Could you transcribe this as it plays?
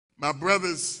My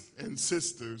brothers and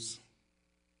sisters,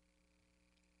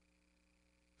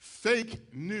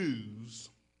 fake news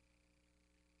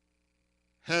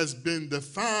has been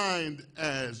defined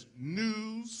as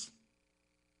news,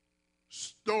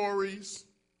 stories,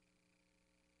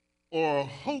 or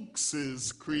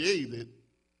hoaxes created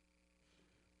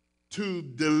to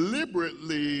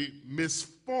deliberately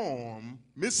misinform,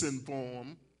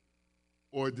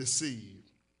 or deceive.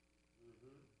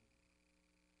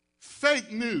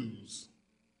 Fake news,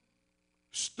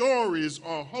 stories,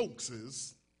 or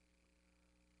hoaxes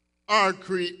are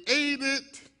created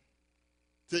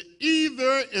to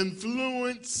either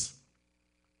influence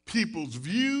people's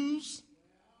views,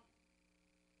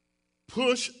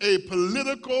 push a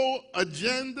political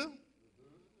agenda,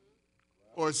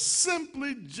 or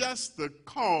simply just to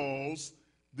cause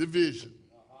division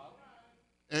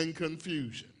and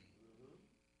confusion.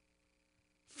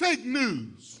 Fake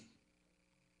news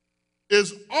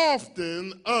is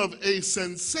often of a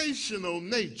sensational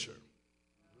nature,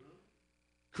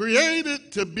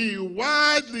 created to be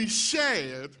widely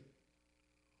shared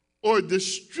or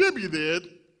distributed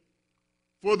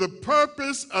for the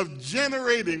purpose of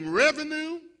generating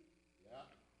revenue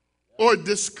or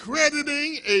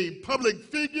discrediting a public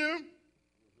figure,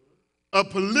 a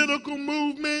political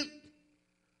movement,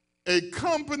 a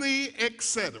company,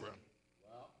 etc.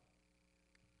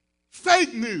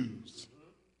 Fake news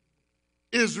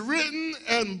is written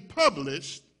and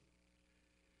published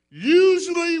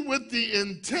usually with the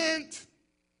intent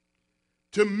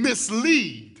to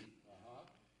mislead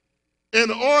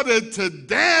in order to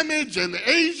damage an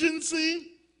agency,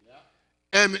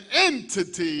 an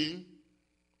entity,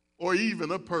 or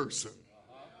even a person.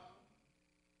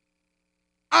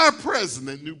 Our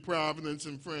president, New Providence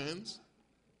and friends,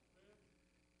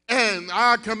 and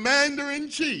our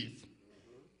commander-in-chief,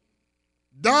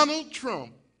 Donald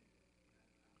Trump,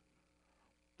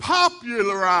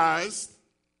 popularized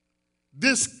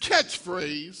this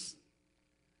catchphrase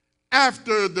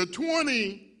after the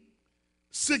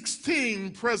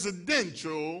 2016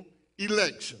 presidential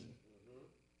election.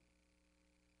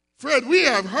 Fred, we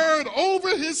have heard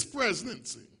over his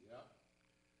presidency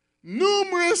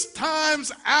numerous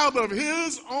times out of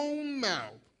his own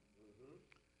mouth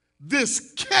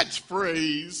this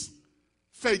catchphrase,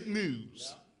 fake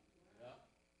news.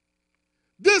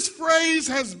 This phrase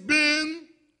has been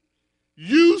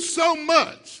used so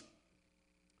much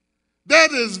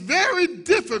that is very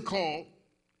difficult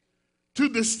to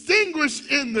distinguish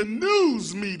in the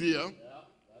news media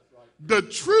the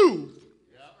truth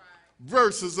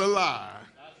versus a lie.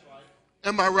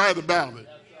 Am I right about it?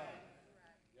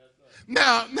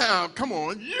 Now, come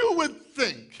on. You would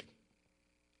think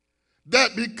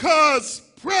that because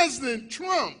President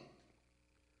Trump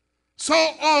so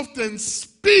often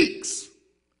speaks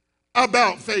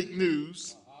about fake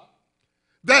news,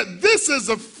 that this is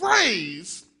a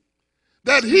phrase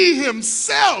that he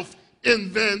himself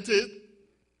invented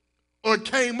or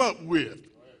came up with.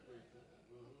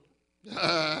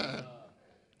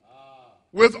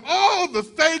 With all the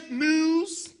fake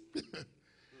news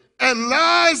and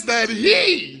lies that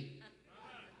he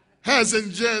has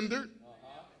engendered,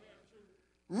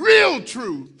 real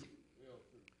truth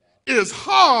is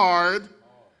hard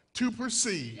to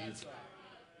perceive.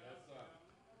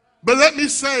 But let me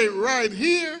say right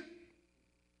here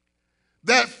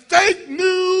that fake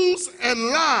news and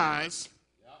lies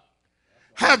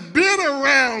have been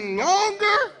around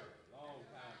longer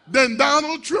than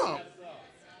Donald Trump.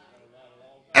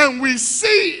 And we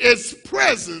see its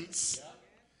presence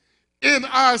in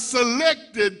our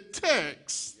selected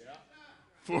text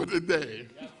for the day.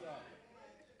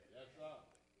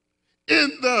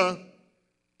 In the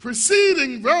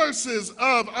preceding verses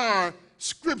of our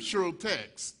scriptural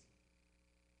text,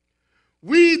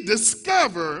 we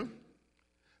discover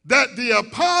that the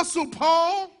Apostle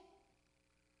Paul,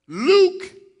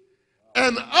 Luke,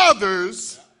 and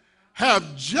others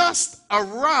have just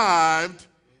arrived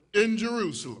in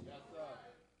Jerusalem.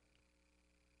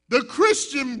 The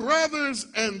Christian brothers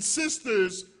and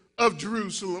sisters of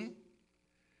Jerusalem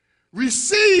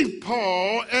received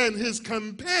Paul and his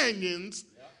companions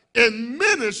in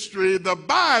ministry, the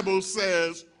Bible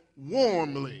says,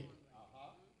 warmly.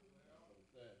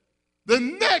 The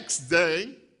next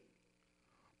day,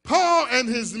 Paul and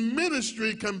his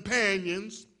ministry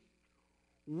companions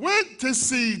went to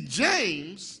see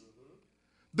James,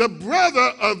 the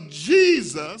brother of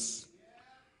Jesus,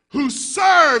 who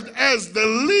served as the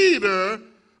leader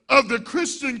of the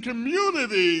Christian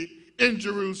community in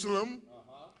Jerusalem.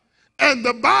 And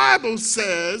the Bible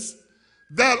says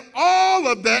that all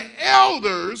of the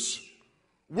elders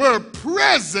were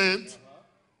present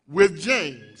with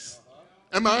James.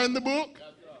 Am I in the book?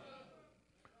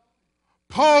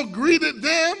 Paul greeted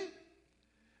them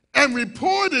and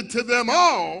reported to them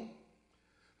all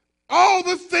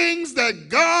the things that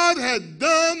God had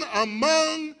done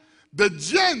among the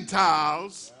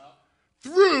Gentiles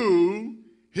through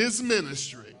his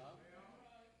ministry.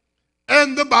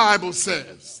 And the Bible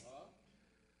says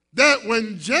that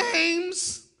when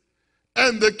James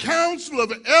and the council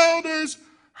of elders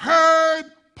heard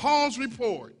Paul's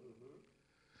report,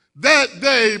 that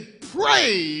they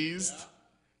praised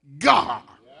God.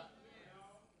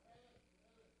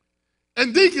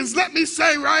 And deacons, let me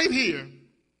say right here,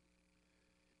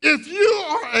 if you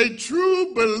are a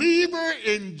true believer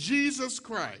in Jesus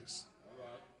Christ,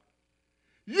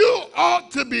 you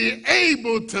ought to be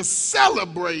able to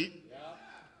celebrate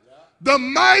the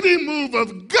mighty move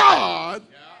of God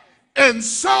in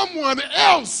someone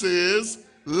else's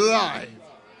life.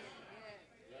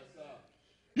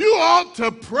 You ought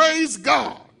to praise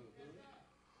God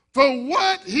for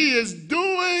what he is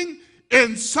doing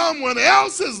in someone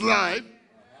else's life,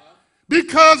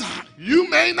 because you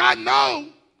may not know,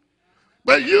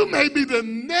 but you may be the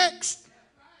next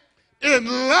in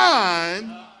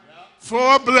line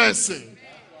for a blessing.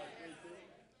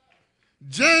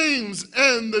 James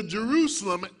and the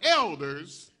Jerusalem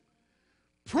elders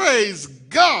praised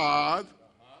God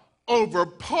over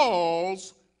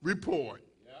Paul's report.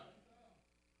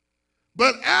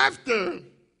 But after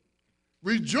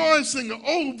rejoicing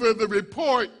over the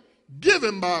report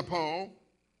given by Paul,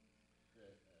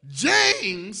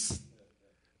 James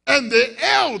and the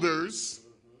elders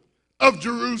of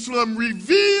Jerusalem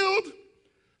revealed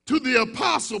to the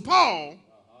Apostle Paul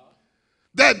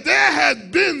that there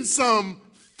had been some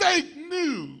fake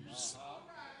news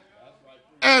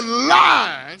and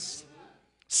lies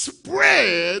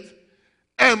spread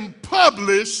and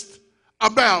published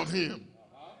about him.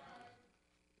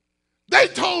 They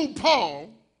told Paul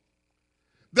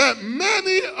that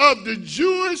many of the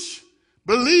Jewish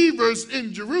believers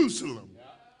in Jerusalem,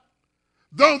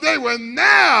 though they were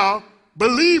now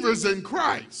believers in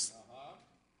Christ,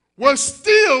 were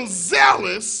still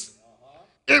zealous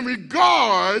in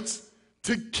regards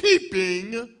to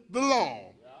keeping the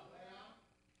law.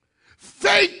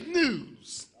 Fake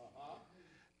news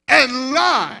and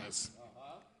lies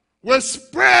were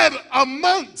spread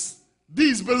amongst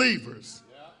these believers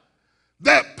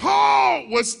that Paul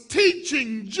was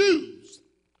teaching Jews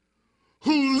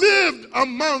who lived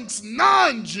amongst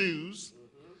non-Jews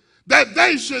that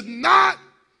they should not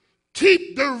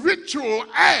keep the ritual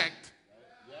act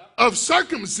of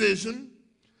circumcision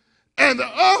and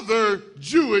other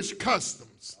Jewish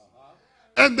customs,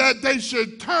 and that they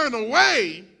should turn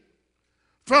away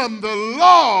from the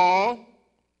law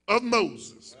of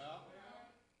Moses.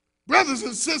 Brothers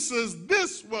and sisters,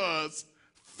 this was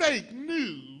fake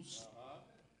news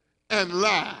and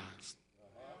lies.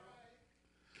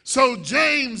 So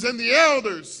James and the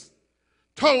elders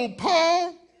told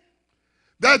Paul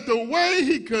that the way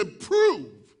he could prove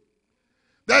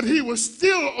that he was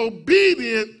still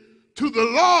obedient to the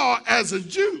law as a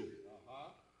Jew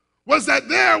was that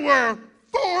there were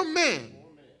 4 men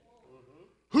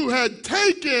who had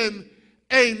taken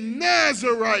a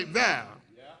Nazirite vow.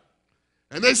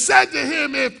 And they said to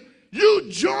him, if you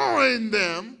join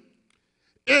them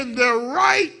in their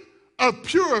rite of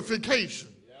purification,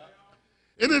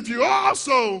 and if you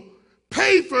also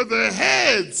pay for their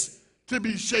heads to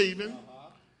be shaven,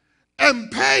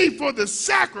 and pay for the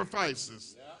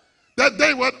sacrifices that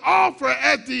they would offer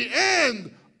at the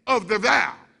end of the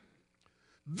vow,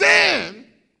 then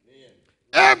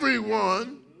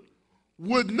everyone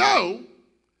would know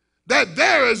that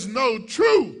there is no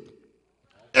truth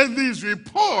in these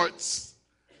reports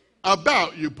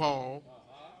about you, Paul.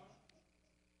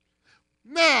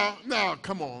 Now,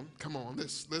 come on.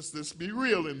 Let's be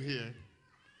real in here.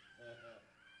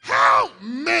 How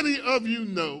many of you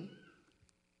know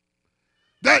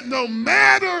that no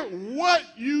matter what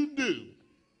you do,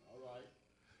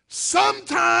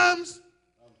 sometimes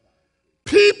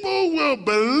people will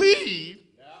believe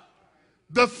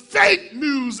the fake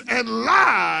news and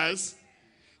lies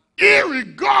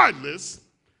irregardless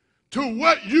to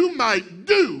what you might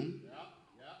do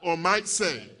or might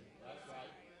say?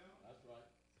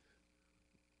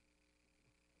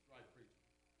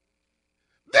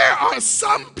 There are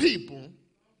some people,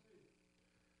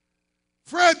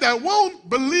 Fred, that won't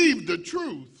believe the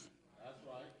truth,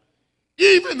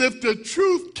 even if the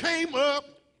truth came up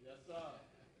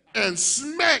and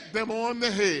smacked them on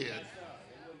the head.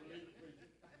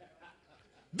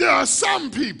 There are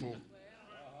some people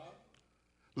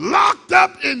locked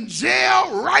up in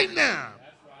jail right now,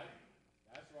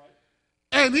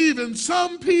 and even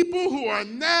some people who are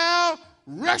now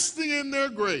resting in their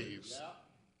graves.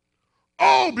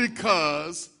 All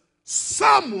because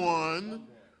someone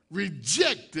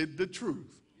rejected the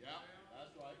truth.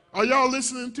 Are y'all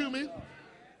listening to me?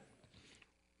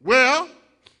 Well,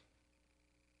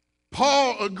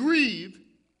 Paul agreed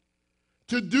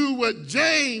to do what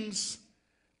James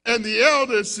and the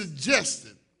elders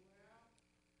suggested.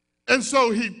 And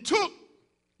so he took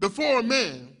the 4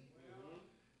 men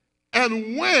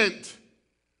and went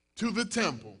to the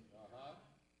temple.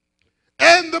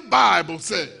 And the Bible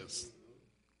says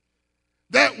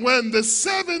that when the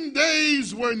 7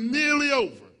 days were nearly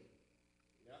over,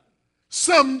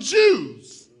 some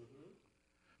Jews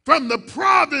from the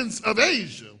province of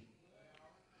Asia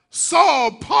saw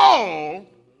Paul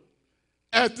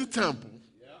at the temple.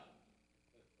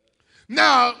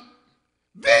 Now,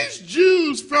 these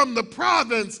Jews from the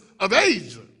province of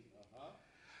Asia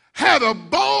had a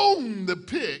bone to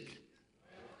pick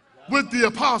with the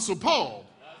Apostle Paul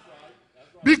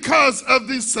because of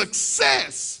the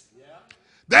success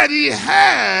that he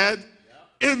had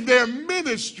in their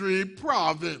ministry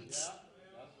province.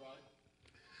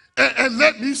 And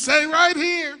let me say right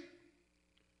here,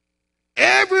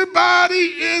 everybody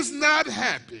is not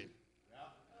happy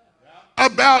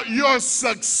about your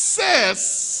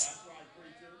success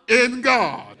in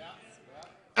God.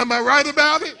 Am I right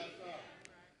about it?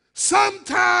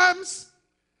 Sometimes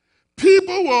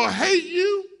people will hate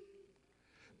you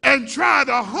and try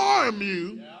to harm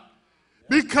you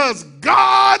because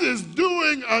God is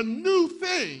doing a new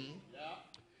thing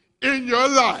in your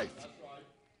life.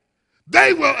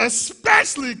 They will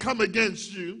especially come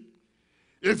against you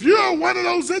if you're one of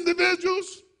those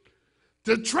individuals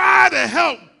to try to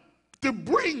help to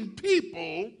bring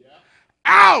people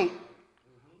out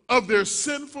of their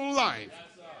sinful life.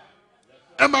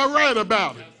 Am I right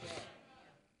about it?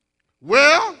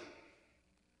 Well,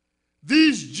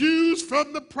 these Jews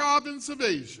from the province of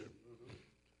Asia,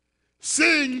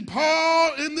 seeing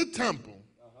Paul in the temple,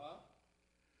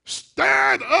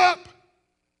 stirred up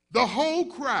the whole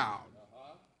crowd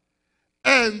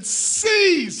and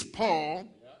seized Paul,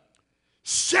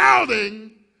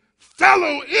 shouting,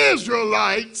 "Fellow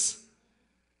Israelites,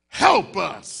 help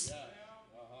us."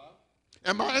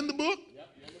 Am I in the book?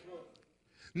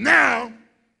 Now,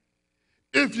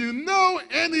 if you know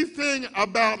anything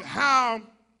about how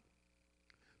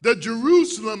the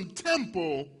Jerusalem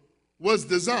temple was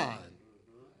designed,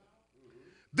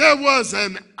 there was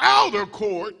an outer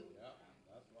court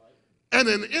and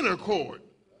an inner court.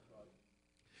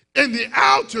 In the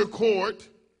outer court,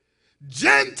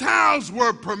 Gentiles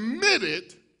were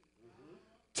permitted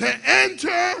to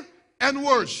enter and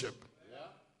worship.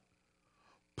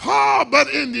 Paul, but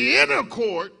in the inner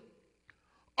court,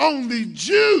 only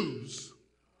Jews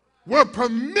were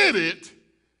permitted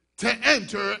to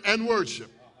enter and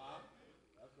worship.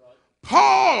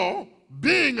 Paul,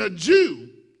 being a Jew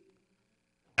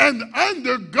and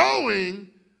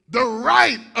undergoing the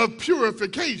rite of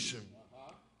purification,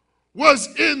 was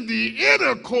in the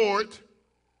inner court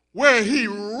where he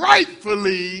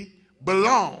rightfully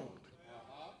belonged.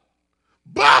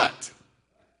 But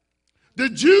the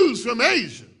Jews from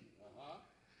Asia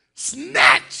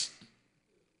snatched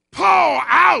Paul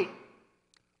out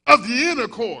of the inner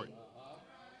court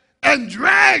and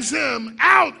drags him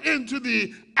out into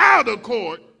the outer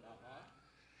court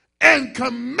and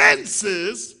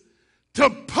commences to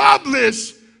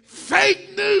publish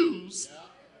fake news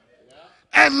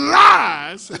and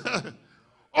lies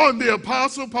on the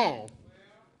Apostle Paul.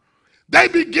 They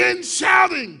begin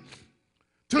shouting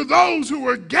to those who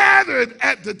were gathered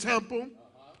at the temple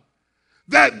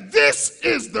that this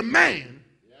is the man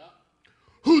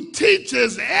who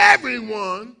teaches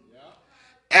everyone,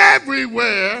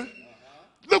 everywhere,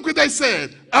 look what they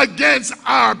said, against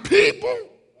our people,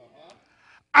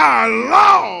 our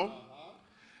law,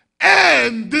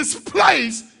 and this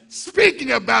place,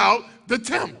 speaking about the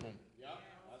temple.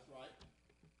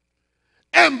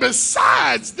 And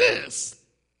besides this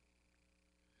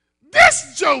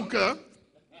joker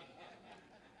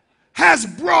has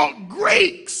brought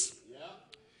Greeks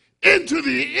into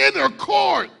the inner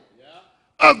court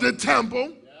of the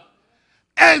temple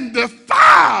and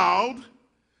defiled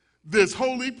this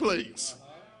holy place.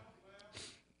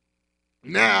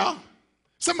 Now,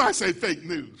 somebody say fake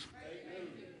news.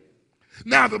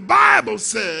 Now, the Bible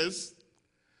says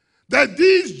that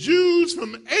these Jews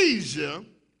from Asia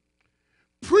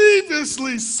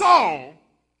previously saw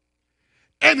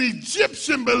an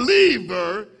Egyptian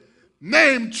believer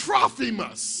named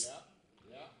Trophimus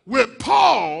with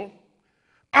Paul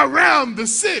around the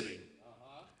city.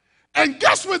 And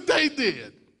guess what they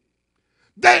did?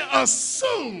 They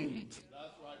assumed.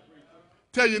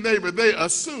 Tell your neighbor, they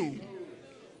assumed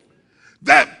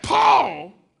that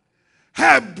Paul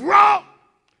had brought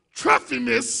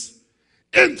Trophimus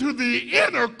into the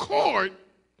inner court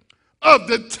of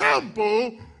the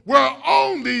temple where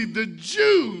only the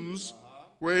Jews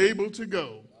were able to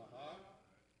go.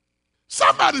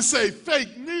 Somebody say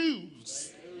fake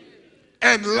news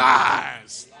and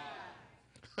lies.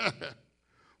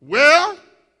 Well,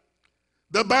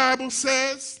 the Bible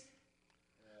says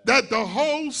that the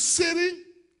whole city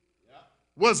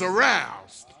was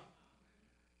aroused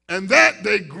and that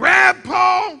they grabbed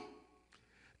Paul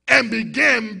and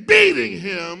began beating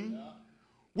him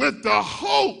with the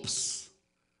hopes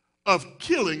of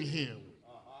killing him.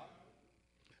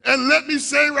 And let me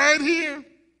say right here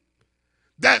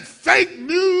that fake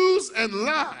news and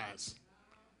lies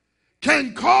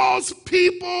can cause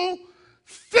people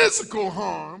physical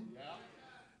harm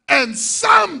and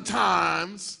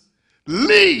sometimes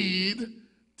lead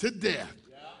to death.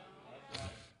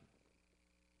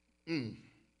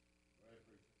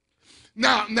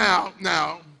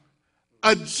 Now,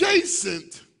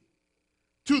 adjacent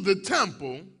to the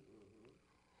temple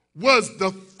was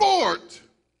the fort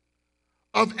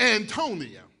of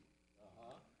Antonia,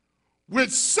 which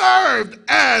served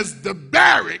as the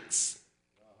barracks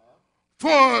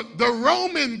for the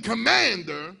Roman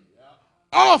commander,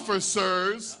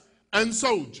 officers, and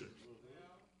soldiers.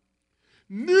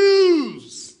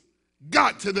 News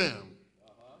got to them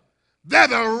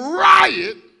that a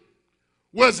riot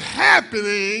was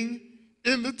happening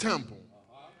in the temple.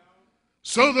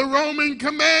 So the Roman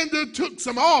commander took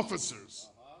some officers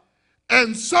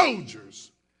and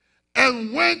soldiers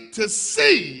and went to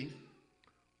see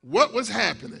what was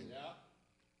happening.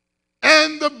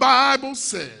 And the Bible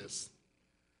says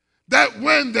that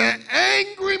when the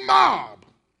angry mob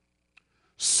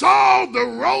saw the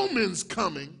Romans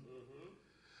coming,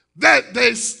 that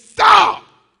they stopped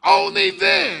only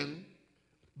then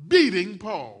beating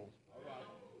Paul.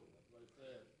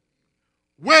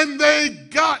 When they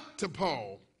got to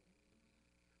Paul,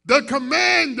 the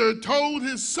commander told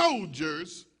his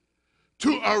soldiers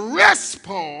to arrest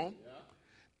Paul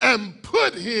and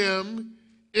put him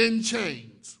in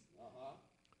chains.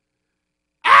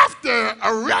 After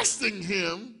arresting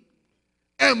him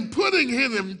and putting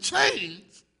him in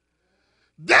chains,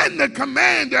 then the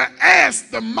commander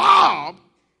asked the mob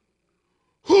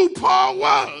who Paul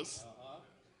was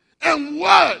and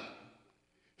what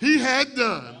he had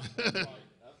done.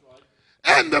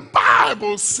 And the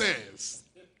Bible says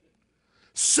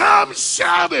some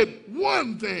shouted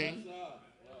one thing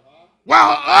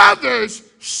while others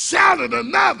shouted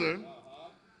another,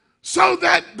 so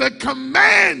that the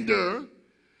commander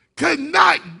could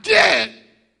not get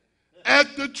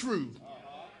at the truth.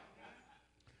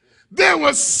 There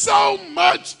was so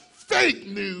much fake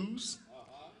news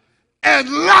and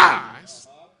lies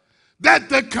that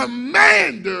the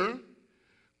commander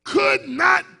could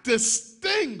not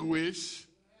distinguish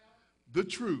the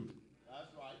truth.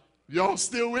 Y'all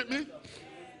still with me?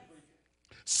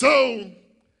 So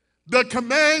the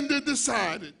commander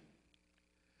decided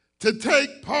to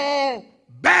take Paul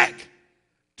back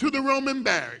to the Roman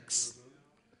barracks.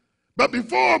 But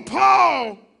before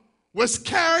Paul was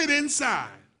carried inside,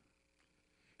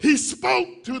 he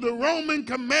spoke to the Roman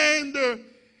commander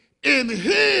in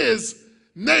his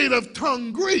native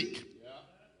tongue, Greek.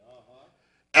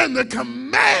 And the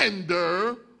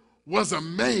commander was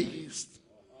amazed.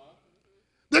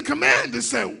 The commander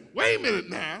said, wait a minute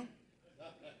now.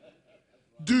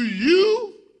 Do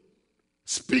you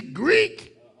speak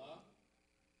Greek?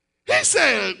 He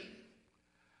said,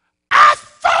 I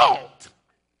thought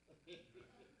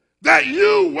that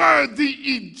you were the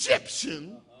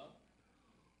Egyptian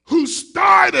who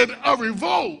started a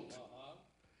revolt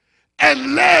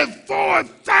and led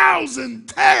 4,000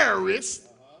 terrorists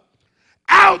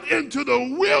out into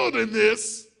the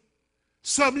wilderness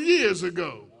some years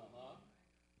ago.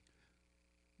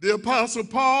 The Apostle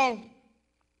Paul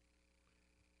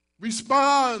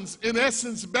responds, in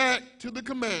essence, back to the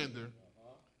commander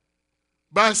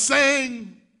by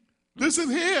saying, listen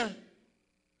here,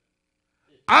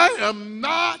 I am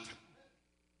not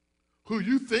who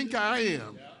you think I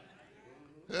am.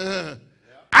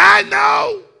 I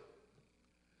know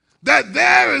that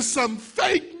there is some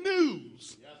fake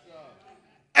news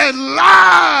and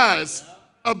lies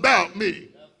about me.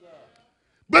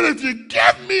 But if you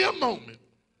give me a moment,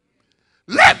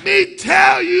 let me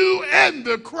tell you and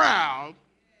the crowd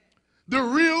the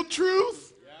real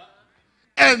truth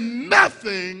and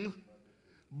nothing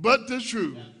but the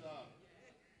truth.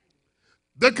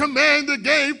 The commander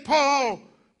gave Paul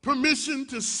permission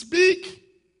to speak,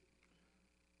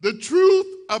 the truth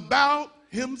about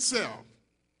himself.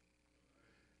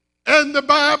 And the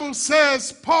Bible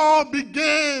says Paul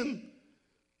began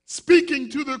speaking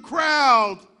to the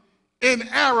crowd in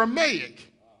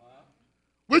Aramaic,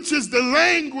 which is the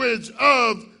language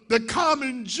of the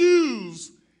common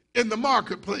Jews in the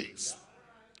marketplace.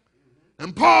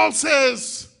 And Paul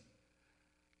says,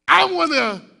 I want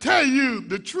to tell you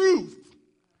the truth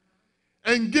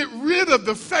and get rid of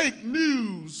the fake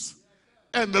news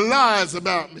and the lies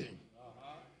about me.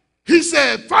 He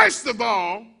said, first of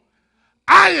all,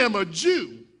 I am a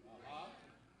Jew,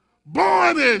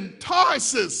 born in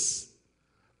Tarsus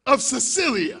of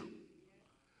Cilicia.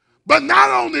 But not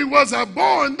only was I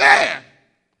born there,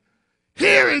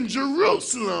 here in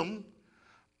Jerusalem,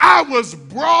 I was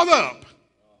brought up.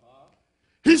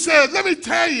 He said, let me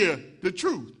tell you the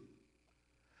truth.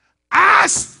 I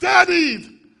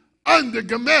studied under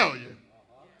Gamaliel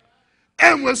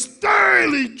and was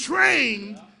thoroughly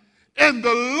trained in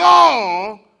the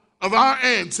law of our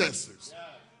ancestors.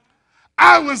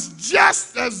 I was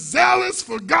just as zealous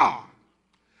for God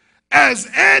as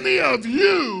any of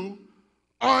you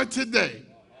are today.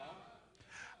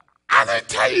 I didn't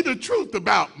tell you the truth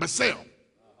about myself.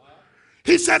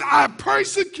 He said, I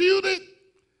persecuted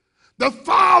the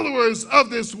followers of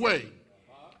this way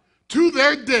to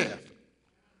their death,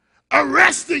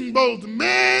 arresting both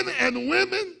men and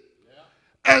women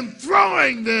and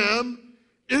throwing them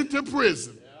into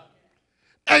prison.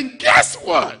 And guess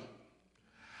what?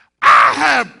 I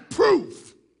have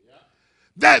proof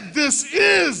that this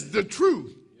is the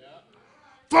truth.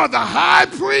 For the high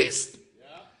priest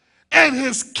and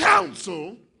his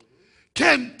council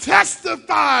can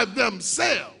testify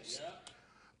themselves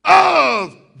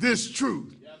of this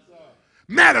truth.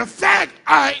 Matter of fact,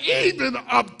 I even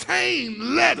obtained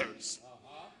letters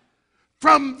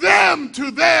from them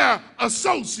to their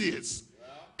associates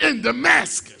in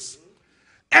Damascus.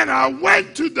 And I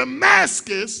went to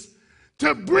Damascus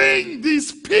to bring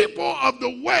these people of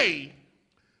the way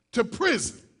to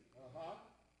prison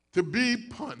to be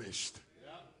punished.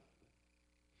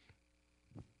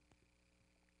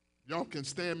 Y'all can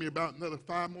stand me about another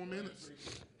 5 more minutes.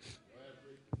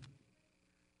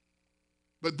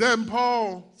 But then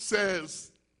Paul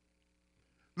says,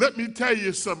 let me tell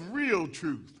you some real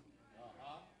truth.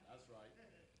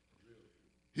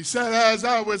 He said, as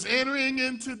I was entering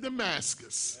into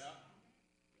Damascus,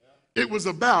 it was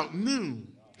about noon.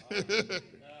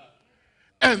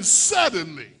 And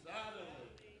suddenly,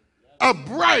 a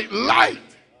bright light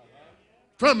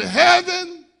from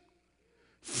heaven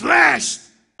flashed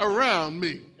around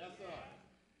me.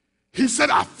 He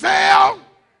said, I fell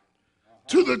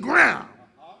to the ground,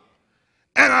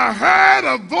 and I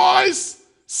heard a voice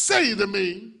say to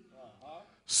me,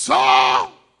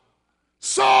 Saul,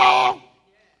 Saul,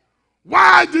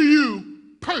 why do you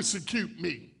persecute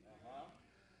me?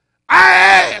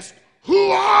 I asked, who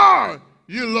are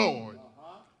you, Lord?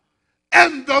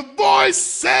 And the voice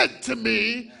said to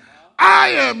me, I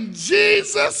am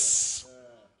Jesus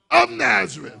of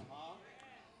Nazareth,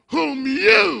 whom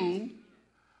you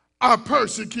are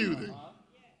persecuting.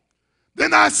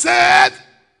 Then I said,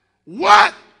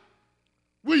 what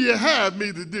will you have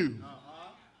me to do?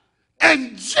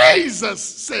 And Jesus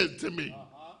said to me,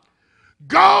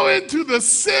 go into the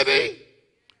city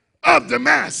of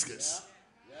Damascus.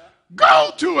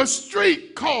 Go to a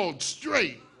street called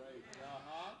Straight,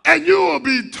 and you will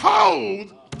be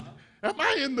told, am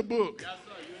I in the book?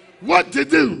 What to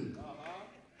do.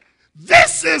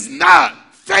 This is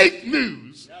not fake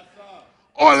news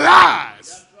or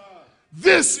lies.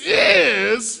 This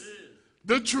is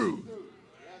the truth.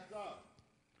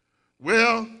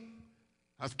 Well,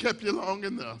 I've kept you long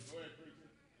enough.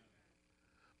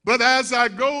 But as I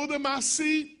go to my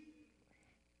seat,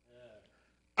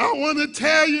 I want to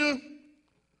tell you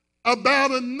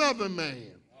about another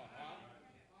man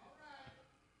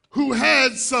who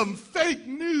had some fake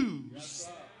news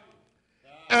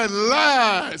and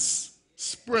lies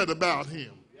spread about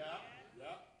him.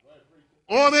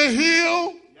 On a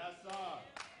hill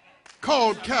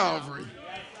called Calvary,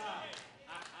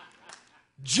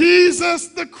 Jesus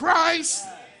the Christ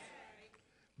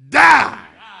died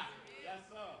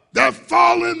that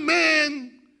fallen man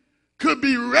could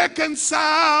be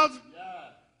reconciled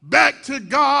back to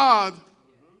God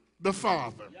the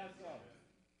Father.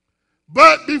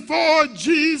 But before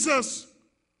Jesus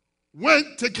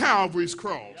went to Calvary's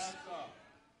cross,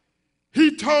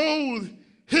 he told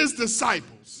his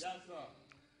disciples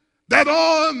that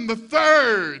on the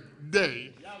third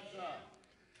day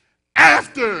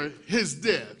after his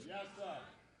death,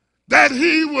 that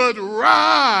he would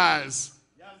rise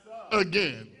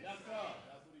again.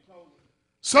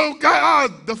 So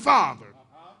God the Father,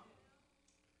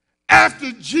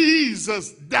 after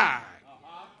Jesus died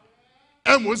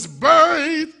and was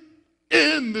buried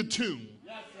in the tomb,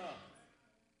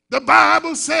 the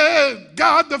Bible said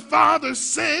God the Father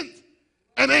sent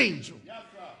an angel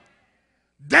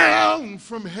down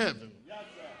from heaven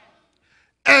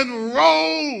and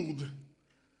rolled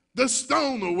the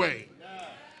stone away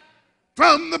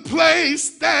from the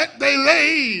place that they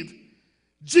laid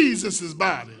Jesus'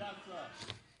 body.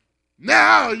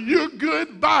 Now, you're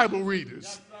good Bible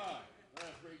readers.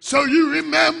 So you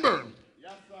remember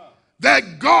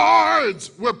that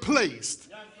guards were placed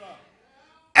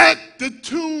at the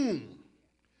tomb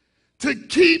to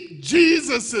keep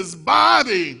Jesus'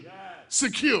 body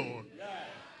secure.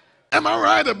 Am I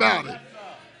right about it?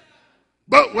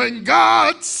 But when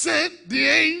God sent the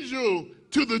angel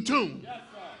to the tomb,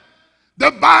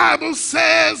 the Bible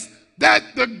says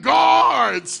that the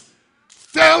guards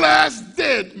fell as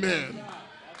dead men.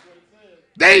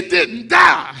 They didn't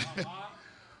die,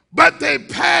 but they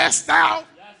passed out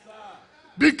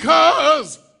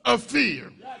because of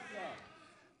fear.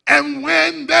 And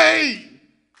when they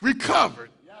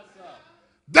recovered,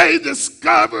 they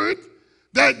discovered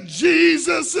that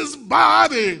Jesus'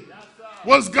 body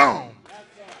was gone.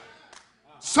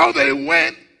 So they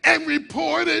went and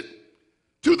reported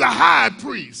to the high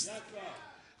priest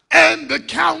and the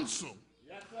council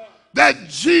that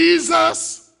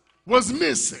Jesus was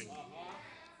missing.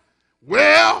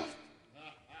 Well,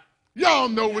 y'all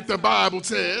know what the Bible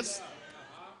says.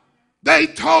 They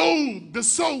told the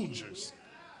soldiers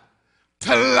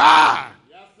to lie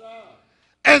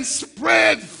and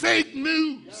spread fake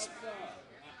news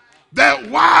that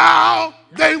while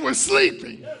they were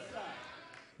sleeping,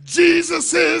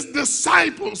 Jesus'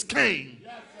 disciples came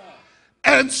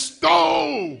and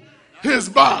stole his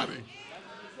body.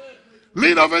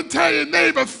 Lean over and tell your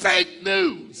neighbor, fake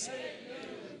news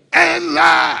and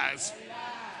lies.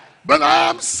 But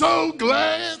I'm so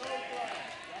glad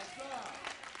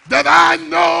that I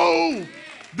know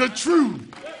the truth.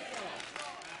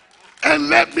 And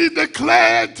let me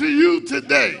declare to you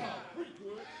today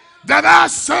that I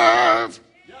serve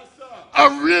a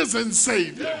risen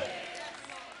Savior.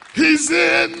 He's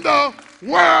in the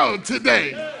world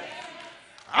today.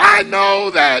 I know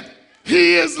that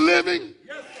he is living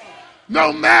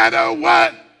no matter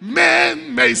what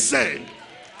men may say.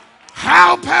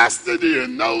 How, Pastor, do you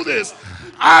know this?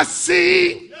 I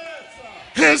see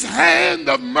his hand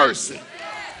of mercy,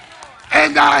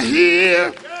 and I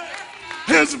hear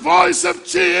his voice of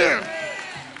cheer.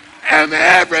 And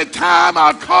every time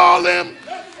I call him,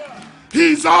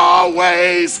 he's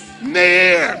always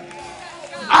near.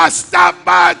 I stop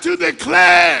by to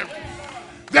declare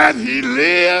that he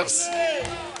lives.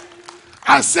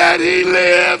 I said he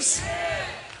lives.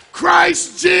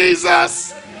 Christ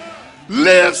Jesus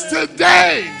lives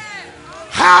today.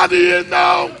 How do you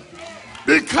know?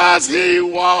 Because he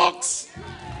walks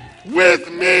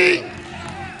with me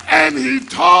and he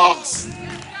talks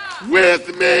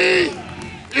with me.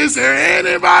 Is there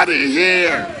anybody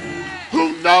here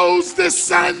who knows this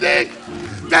Sunday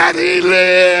that he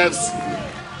lives?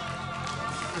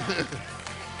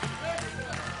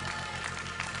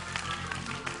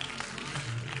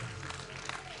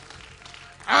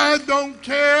 I don't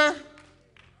care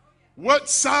what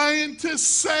scientists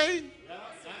say.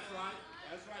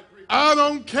 I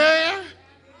don't care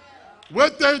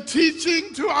what they're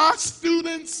teaching to our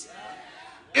students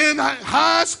in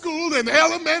high school and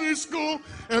elementary school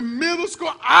and middle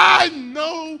school. I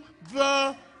know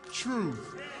the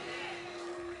truth.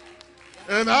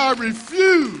 And I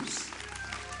refuse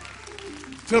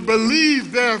to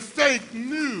believe their fake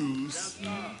news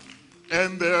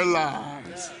and their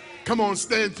lies. Come on,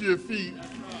 stand to your feet.